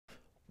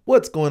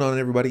What's going on,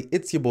 everybody?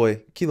 It's your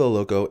boy Kilo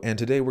Loco, and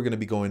today we're going to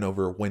be going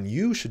over when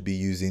you should be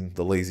using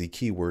the lazy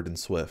keyword in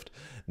Swift.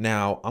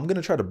 Now, I'm going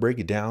to try to break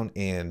it down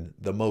in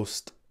the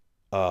most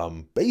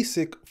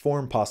basic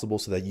form possible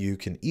so that you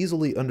can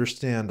easily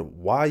understand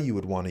why you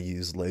would want to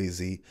use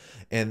lazy,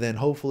 and then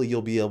hopefully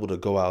you'll be able to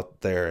go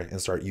out there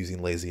and start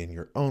using lazy in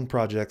your own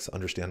projects,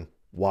 understand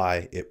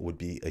why it would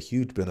be a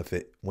huge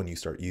benefit when you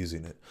start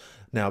using it.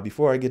 Now,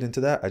 before I get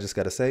into that, I just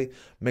got to say,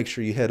 make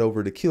sure you head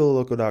over to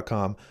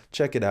kiloloco.com,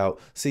 check it out,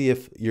 see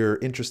if you're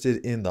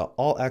interested in the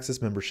all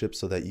access membership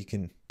so that you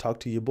can talk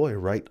to your boy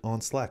right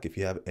on Slack. If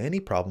you have any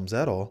problems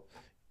at all,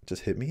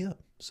 just hit me up.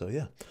 So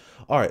yeah.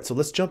 All right, so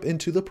let's jump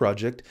into the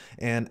project.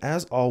 And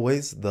as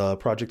always, the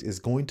project is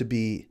going to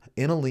be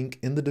in a link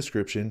in the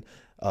description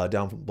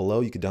down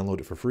below. You can download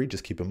it for free.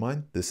 Just keep in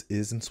mind, this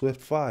is in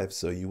Swift 5,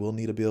 so you will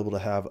need to be able to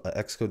have an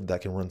Xcode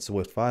that can run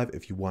Swift 5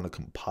 if you want to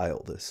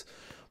compile this,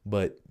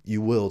 but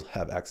you will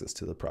have access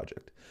to the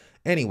project.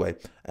 Anyway,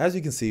 as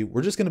you can see,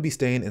 we're just going to be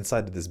staying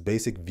inside of this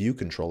basic view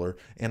controller,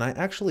 and I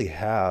actually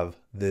have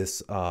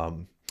this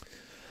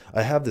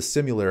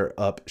simulator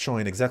up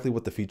showing exactly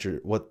what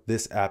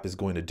this app is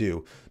going to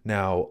do.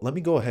 Now, let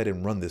me go ahead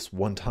and run this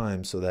one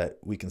time so that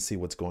we can see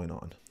what's going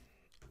on.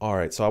 All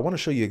right, so I want to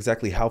show you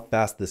exactly how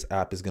fast this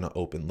app is going to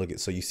open. Look at,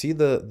 so you see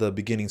the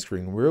beginning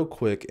screen real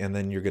quick, and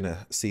then you're going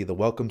to see the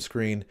welcome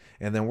screen,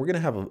 and then we're going to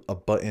have a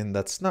button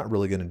that's not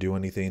really going to do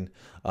anything.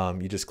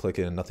 You just click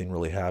it and nothing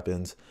really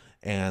happens.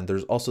 And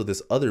there's also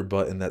this other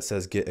button that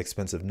says get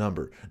expensive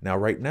number. Now,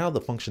 right now,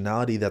 the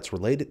functionality that's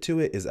related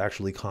to it is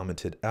actually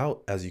commented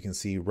out. As you can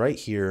see right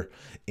here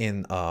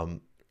in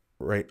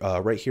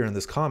right here in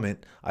this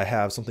comment, I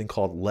have something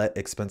called let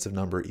expensive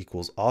number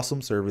equals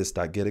awesome service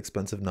dot get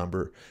expensive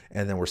number,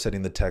 and then we're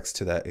setting the text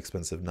to that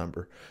expensive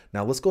number.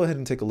 Now let's go ahead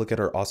and take a look at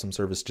our awesome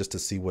service just to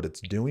see what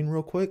it's doing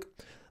real quick.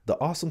 The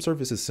awesome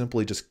service is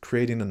simply just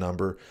creating a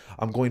number.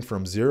 I'm looping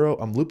from 0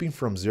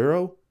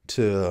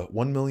 to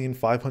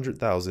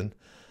 1,500,000,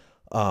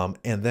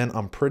 and then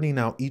I'm printing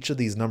out each of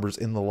these numbers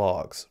in the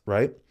logs,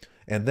 right?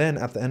 And then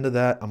at the end of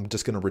that, I'm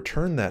just going to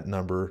return that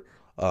number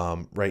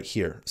right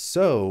here.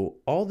 So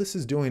all this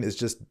is doing is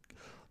just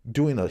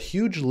doing a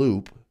huge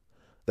loop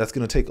that's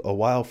going to take a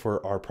while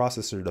for our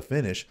processor to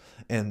finish,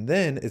 and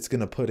then it's going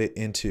to put it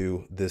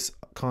into this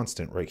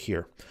constant right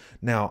here.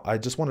 Now, I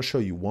just want to show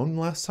you one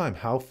last time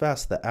how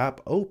fast the app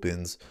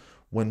opens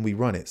when we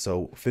run it.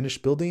 So finish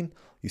building,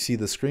 you see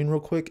the screen real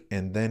quick,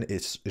 and then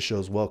it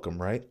shows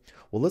welcome, right?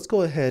 Well, let's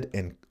go ahead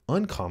and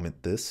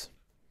uncomment this.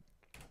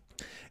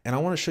 And I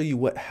want to show you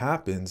what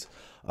happens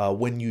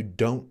when you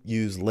don't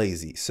use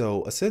lazy.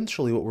 So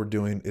essentially what we're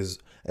doing is,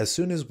 as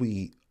soon as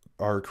we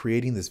are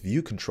creating this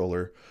view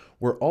controller,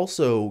 we're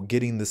also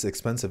getting this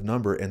expensive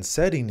number and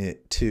setting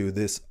it to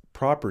this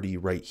property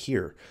right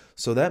here.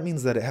 So that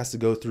means that it has to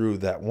go through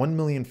that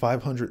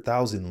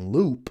 1,500,000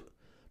 loop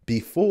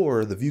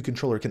before the view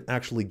controller can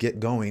actually get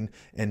going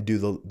and do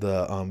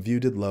the view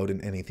did load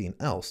and anything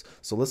else.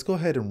 So let's go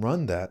ahead and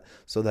run that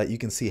so that you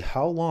can see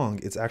how long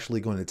it's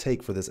actually going to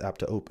take for this app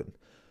to open.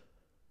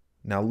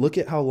 Now look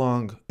at how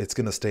long it's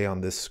going to stay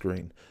on this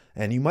screen.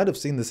 And you might have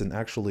seen this in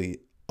actually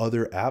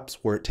other apps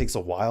where it takes a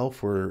while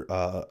for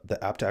the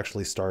app to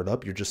actually start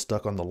up. You're just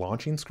stuck on the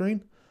launching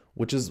screen,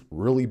 which is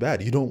really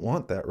bad. You don't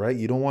want that, right?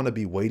 You don't want to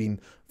be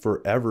waiting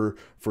forever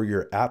for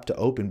your app to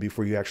open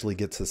before you actually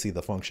get to see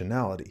the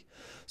functionality.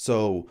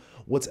 So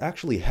what's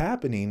actually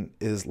happening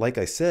is, like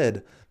I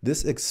said,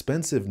 this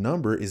expensive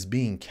number is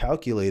being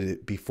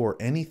calculated before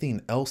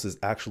anything else is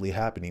actually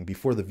happening,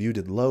 before the view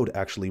did load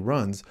actually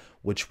runs,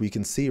 which we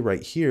can see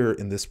right here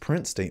in this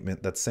print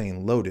statement that's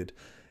saying loaded.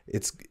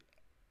 It's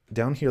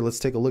down here. Let's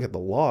take a look at the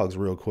logs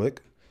real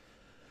quick.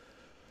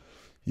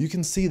 You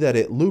can see that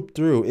it looped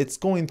through. It's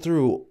going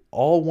through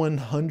all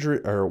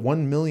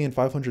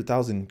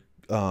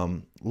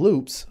 1,500,000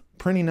 loops,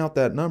 printing out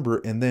that number,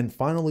 and then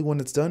finally when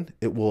it's done,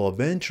 it will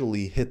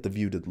eventually hit the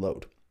view did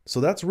load. So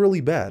that's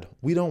really bad.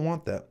 We don't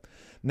want that.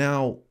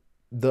 Now,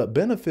 the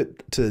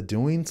benefit to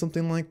doing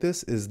something like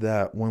this is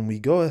that when we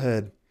go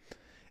ahead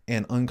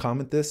and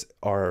uncomment this,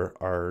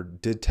 our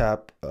did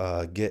tap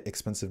get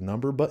expensive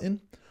number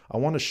button, I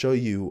want to show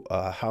you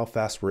how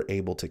fast we're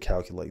able to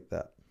calculate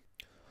that.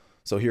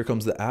 So here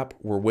comes the app.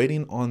 We're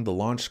waiting on the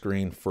launch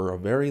screen for a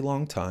very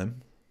long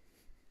time.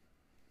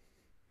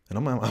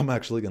 And I'm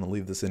actually going to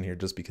leave this in here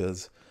just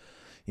because,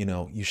 you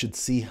know, you should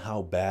see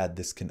how bad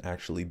this can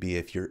actually be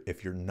if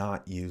you're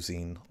not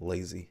using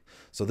lazy.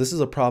 So this is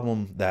a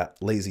problem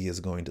that lazy is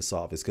going to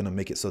solve. It's going to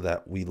make it so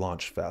that we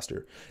launch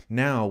faster.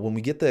 Now, when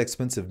we get the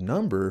expensive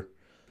number,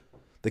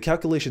 the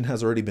calculation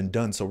has already been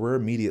done. So we're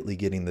immediately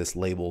getting this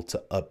label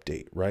to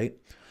update, right?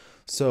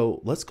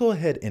 So let's go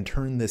ahead and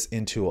turn this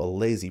into a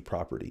lazy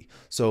property.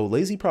 So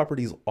lazy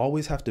properties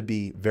always have to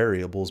be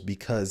variables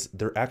because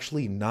they're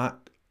actually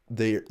not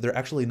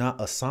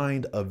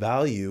assigned a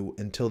value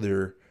until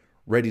they're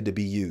ready to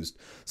be used.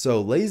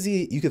 So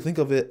lazy, you can think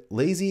of it,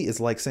 lazy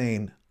is like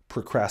saying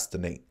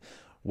procrastinate.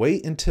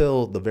 Wait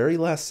until the very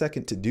last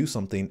second to do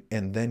something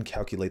and then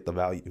calculate the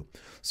value.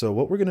 So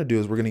what we're going to do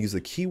is we're going to use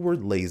the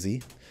keyword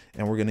lazy,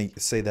 and we're going to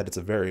say that it's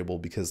a variable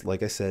because,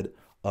 like I said,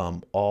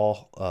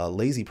 all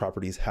lazy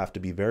properties have to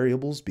be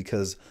variables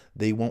because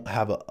they won't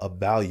have a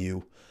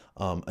value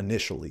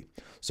initially.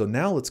 So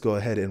now let's go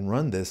ahead and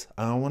run this.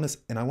 I want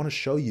to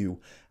show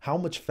you how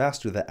much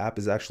faster the app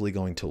is actually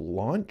going to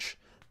launch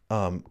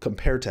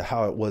compared to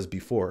how it was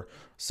before.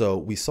 So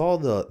we saw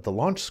the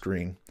launch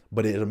screen,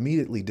 but it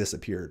immediately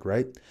disappeared,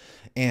 right?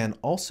 And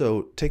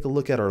also take a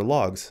look at our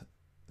logs.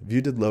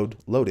 View did load,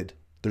 loaded.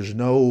 There's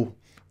no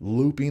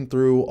looping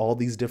through all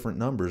these different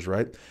numbers,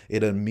 right?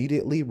 It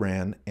immediately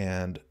ran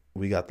and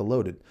we got the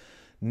loaded.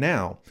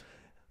 Now,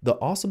 the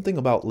awesome thing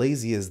about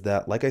lazy is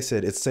that, like I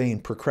said, it's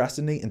saying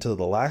procrastinate until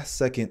the last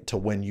second to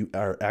when you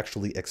are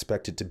actually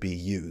expected to be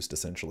used,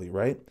 essentially,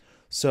 right?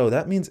 So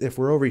that means if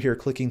we're over here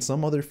clicking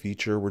some other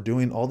feature, we're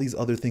doing all these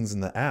other things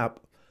in the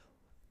app,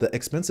 the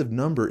expensive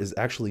number is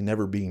actually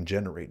never being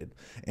generated.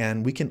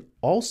 And we can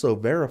also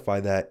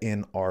verify that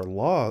in our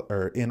log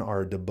or in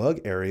our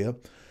debug area.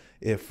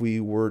 If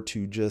we were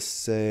to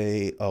just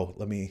say, oh,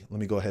 let me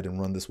go ahead and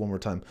run this one more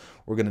time.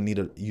 We're going to need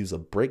to use a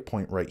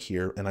breakpoint right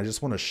here. And I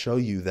just want to show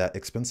you that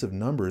expensive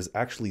number is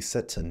actually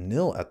set to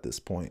nil at this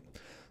point.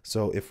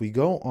 So if we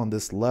go on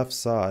this left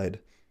side,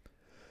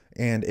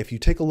 and if you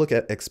take a look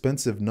at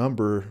expensive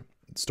number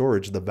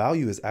storage, the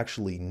value is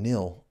actually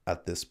nil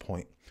at this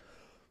point.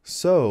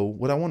 So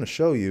what I want to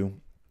show you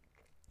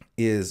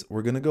is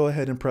we're going to go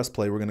ahead and press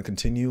play. We're going to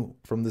continue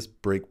from this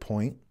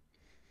breakpoint.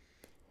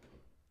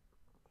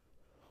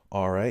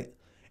 All right.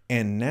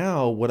 And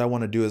now what I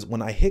want to do is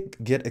when I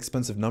hit get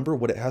expensive number,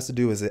 what it has to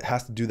do is it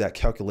has to do that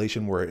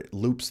calculation where it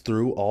loops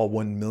through all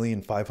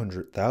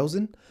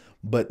 1,500,000.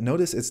 But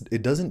notice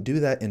it doesn't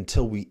do that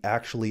until we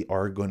actually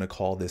are going to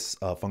call this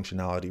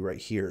functionality right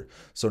here.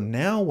 So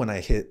now when I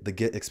hit the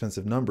get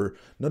expensive number,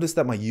 notice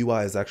that my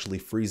UI is actually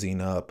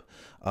freezing up.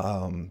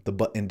 The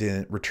button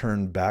didn't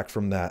return back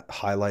from that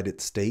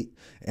highlighted state,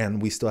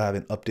 and we still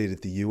haven't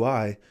updated the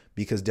UI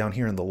because down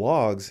here in the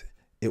logs,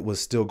 it was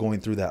still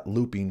going through that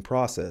looping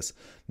process.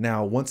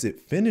 Now, once it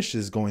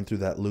finishes going through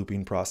that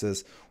looping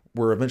process,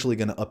 we're eventually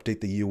going to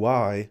update the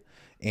UI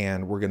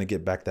and we're going to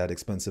get back that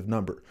expensive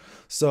number.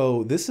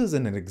 So this is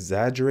an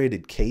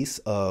exaggerated case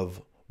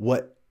of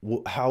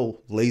how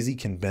lazy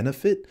can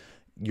benefit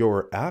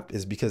your app,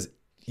 is because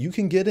you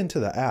can get into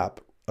the app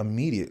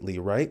immediately,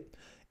 right?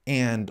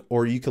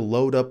 Or you can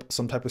load up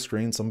some type of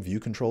screen, some view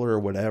controller or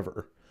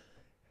whatever.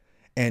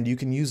 And you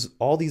can use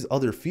all these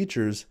other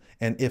features.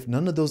 And if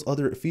none of those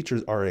other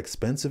features are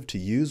expensive to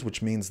use,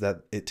 which means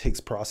that it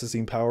takes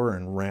processing power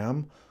and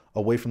RAM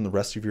away from the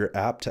rest of your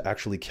app to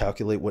actually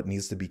calculate what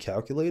needs to be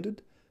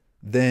calculated,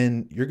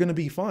 then you're going to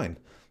be fine.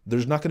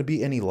 There's not going to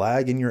be any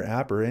lag in your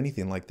app or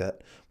anything like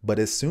that. But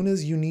as soon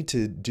as you need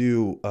to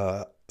do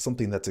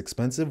something that's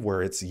expensive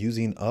where it's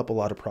using up a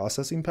lot of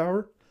processing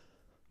power,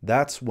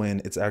 that's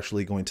when it's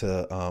actually going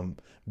to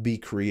be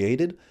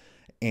created.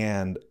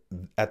 And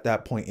at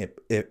that point,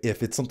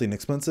 if it's something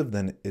expensive,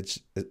 then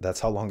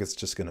that's how long it's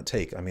just going to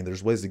take. I mean,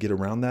 there's ways to get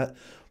around that,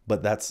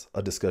 but that's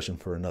a discussion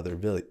for another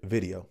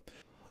video.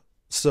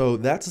 So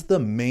that's the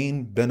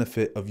main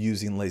benefit of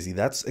using lazy.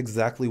 That's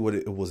exactly what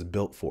it was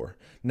built for.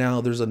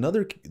 Now, there's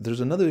another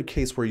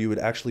case where you would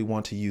actually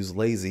want to use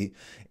lazy,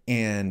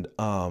 and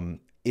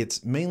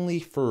it's mainly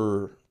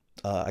for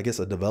I guess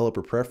a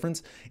developer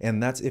preference,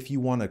 and that's if you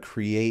want to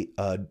create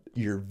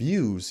your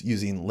views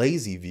using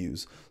lazy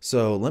views.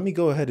 So let me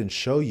go ahead and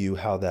show you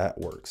how that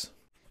works.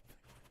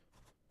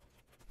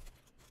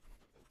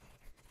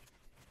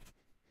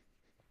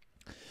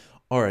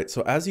 All right,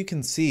 so as you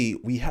can see,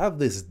 we have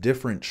this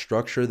different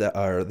structure that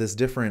are this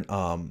different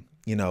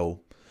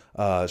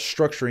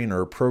structuring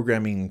or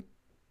programming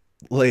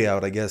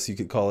layout, I guess you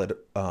could call it,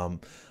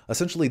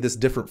 essentially this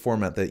different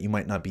format that you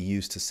might not be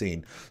used to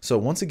seeing. So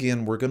once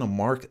again, we're going to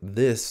mark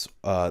this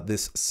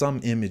this some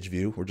image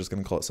view. We're just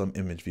going to call it some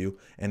image view,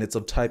 and it's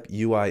of type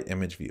UI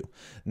image view.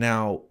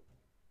 Now,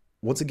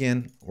 once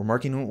again, we're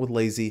marking it with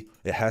lazy.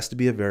 It has to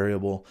be a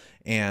variable,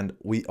 and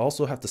we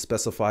also have to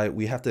specify,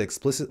 we have to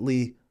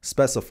explicitly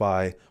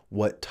specify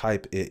what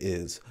type it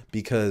is,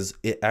 because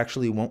it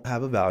actually won't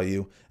have a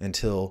value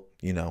until,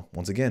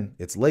 once again,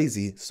 it's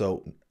lazy.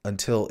 So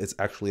until it's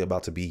actually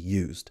about to be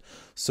used.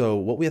 So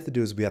what we have to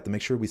do is we have to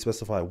make sure we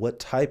specify what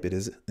type it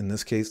is. In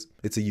this case,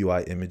 it's a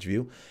UI image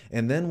view.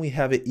 And then we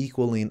have it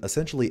equaling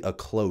essentially a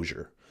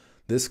closure,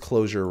 this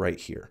closure right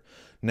here.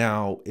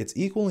 Now it's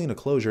equaling a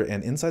closure,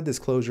 and inside this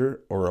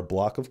closure or a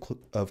block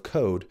of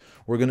code,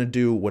 we're going to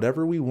do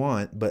whatever we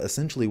want. But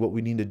essentially what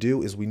we need to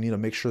do is we need to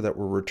make sure that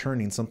we're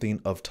returning something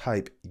of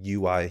type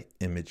UI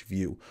image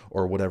view,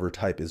 or whatever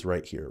type is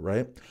right here,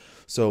 right?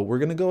 So we're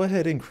going to go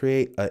ahead and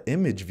create an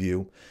image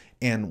view.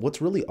 And what's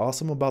really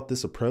awesome about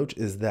this approach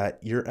is that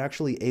you're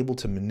actually able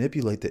to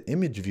manipulate the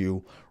image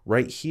view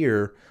right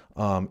here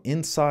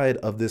inside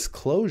of this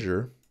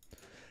closure.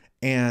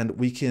 And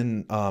we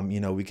can,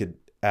 we could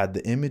add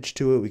the image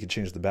to it. We could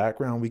change the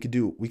background. We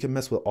can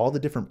mess with all the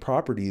different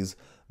properties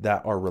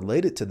that are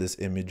related to this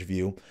image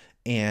view,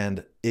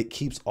 and it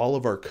keeps all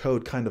of our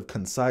code kind of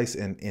concise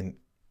and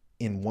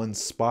in one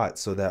spot,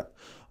 so that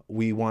if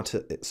we want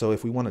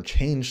to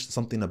change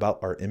something about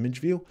our image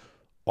view,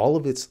 all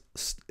of it's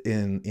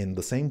in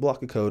the same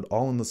block of code,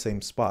 all in the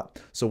same spot.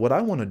 So what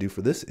I want to do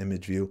for this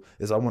image view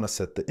is I want to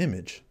set the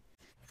image.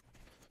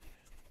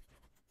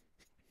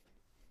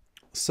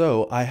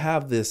 So I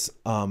have this,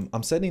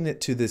 I'm setting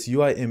it to this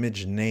UI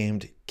image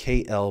named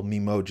KL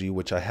Memoji,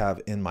 which I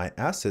have in my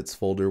assets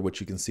folder, which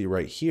you can see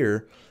right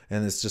here.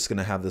 And it's just going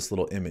to have this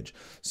little image.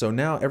 So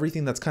now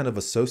everything that's kind of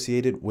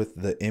associated with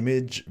the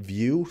image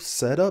view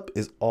setup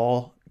is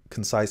all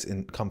concise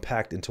and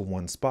compact into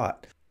one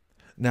spot.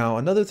 Now,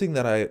 another thing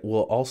that I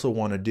will also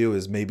want to do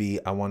is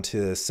maybe I want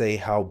to say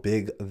how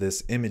big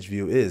this image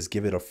view is,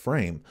 give it a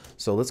frame.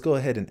 So let's go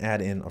ahead and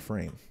add in a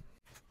frame.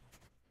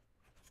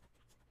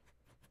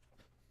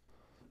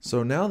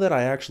 So now that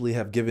I actually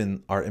have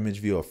given our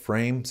image view a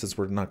frame, since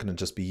we're not going to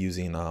just be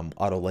using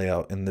auto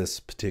layout in this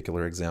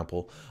particular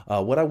example,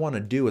 what I want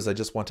to do is I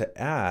just want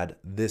to add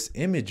this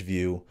image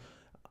view.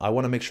 I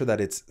want to make sure that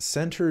it's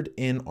centered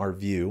in our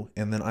view,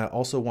 and then I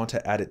also want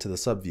to add it to the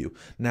subview.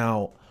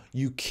 Now,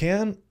 you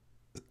can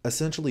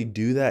essentially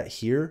do that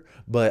here,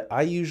 but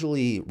I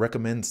usually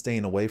recommend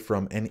staying away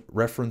from any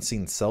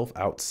referencing self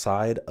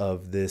outside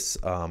of this,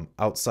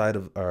 outside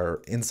of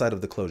or inside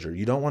of the closure.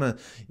 You don't want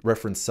to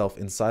reference self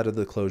inside of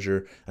the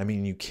closure. I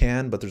mean, you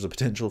can, but there's a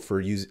potential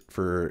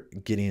for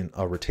getting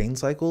a retain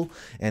cycle.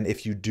 And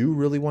if you do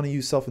really want to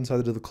use self inside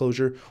of the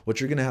closure,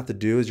 what you're going to have to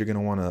do is you're going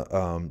to want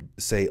to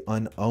say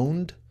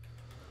unowned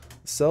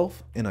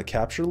self in a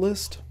capture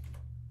list,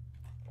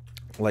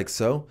 like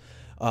so.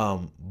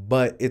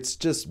 But it's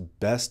just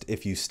best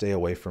if you stay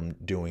away from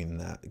doing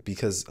that,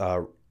 because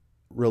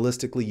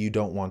realistically, you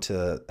don't want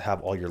to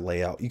have all your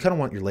layout. You kind of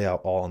want your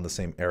layout all in the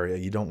same area.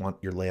 You don't want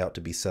your layout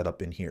to be set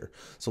up in here.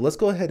 So let's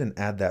go ahead and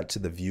add that to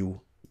the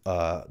view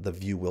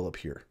will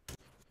appear.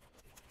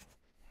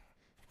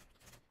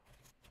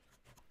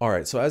 All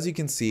right, so as you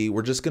can see,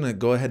 we're just gonna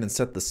go ahead and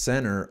set the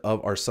center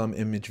of our sum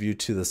image view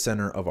to the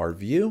center of our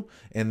view.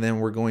 And then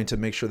we're going to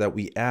make sure that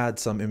we add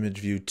some image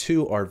view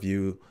to our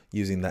view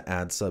using the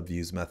add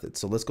subviews method.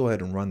 So let's go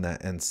ahead and run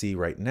that and see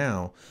right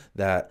now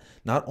that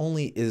not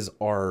only is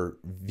our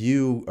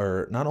view,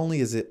 or not only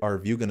is it our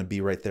view gonna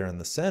be right there in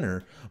the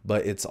center,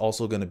 but it's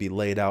also gonna be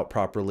laid out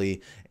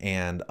properly.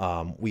 And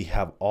we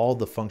have all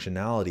the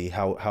functionality,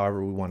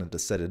 however we wanted to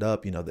set it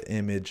up, you know, the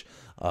image,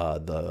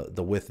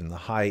 the width and the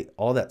height,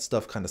 all that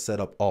stuff kind of set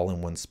up all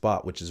in one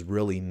spot, which is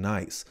really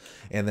nice.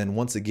 And then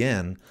once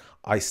again,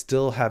 I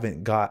still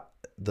haven't got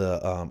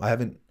the, I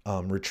haven't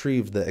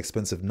retrieved the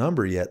expensive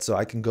number yet. So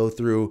I can go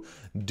through,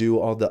 do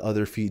all the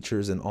other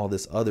features and all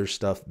this other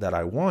stuff that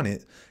I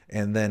wanted.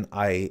 And then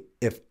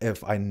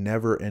if I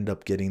never end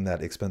up getting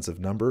that expensive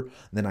number,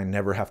 then I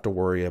never have to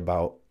worry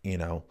about, you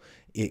know,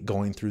 it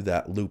going through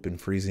that loop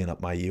and freezing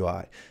up my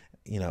UI,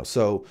 you know.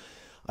 So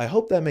I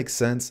hope that makes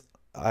sense.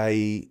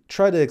 I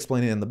try to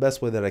explain it in the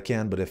best way that I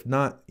can, but if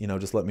not, you know,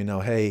 just let me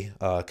know, hey,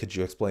 could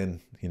you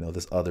explain, you know,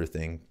 this other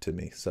thing to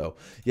me? So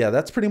yeah,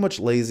 that's pretty much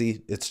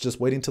lazy. It's just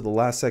waiting till the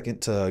last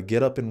second to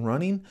get up and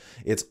running.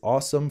 It's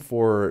awesome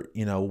for,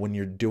 you know, when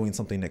you're doing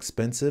something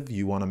expensive,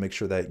 you want to make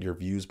sure that your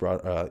views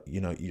you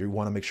know, you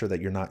want to make sure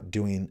that you're not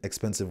doing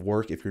expensive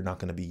work if you're not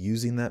going to be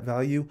using that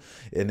value.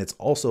 And it's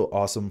also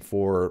awesome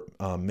for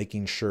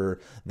making sure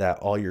that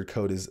all your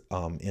code is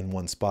in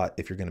one spot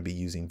if you're going to be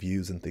using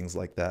views and things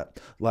like that.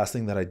 Last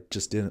thing that I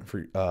just didn't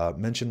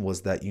mention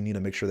was that you need to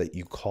make sure that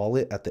you call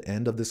it at the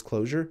end of this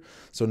closure.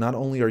 So not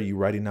only are you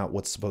writing out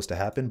what's supposed to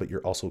happen, but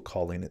you're also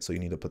calling it. So you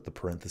need to put the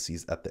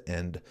parentheses at the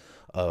end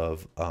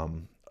of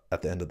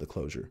the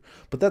closure.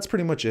 But that's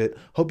pretty much it.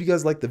 Hope you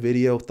guys liked the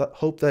video.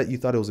 Hope that you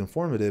thought it was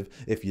informative.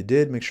 If you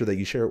did, make sure that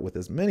you share it with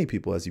as many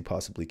people as you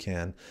possibly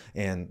can.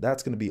 And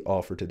that's going to be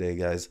all for today,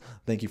 guys.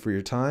 Thank you for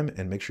your time,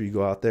 and make sure you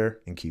go out there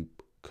and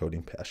keep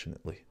coding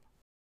passionately.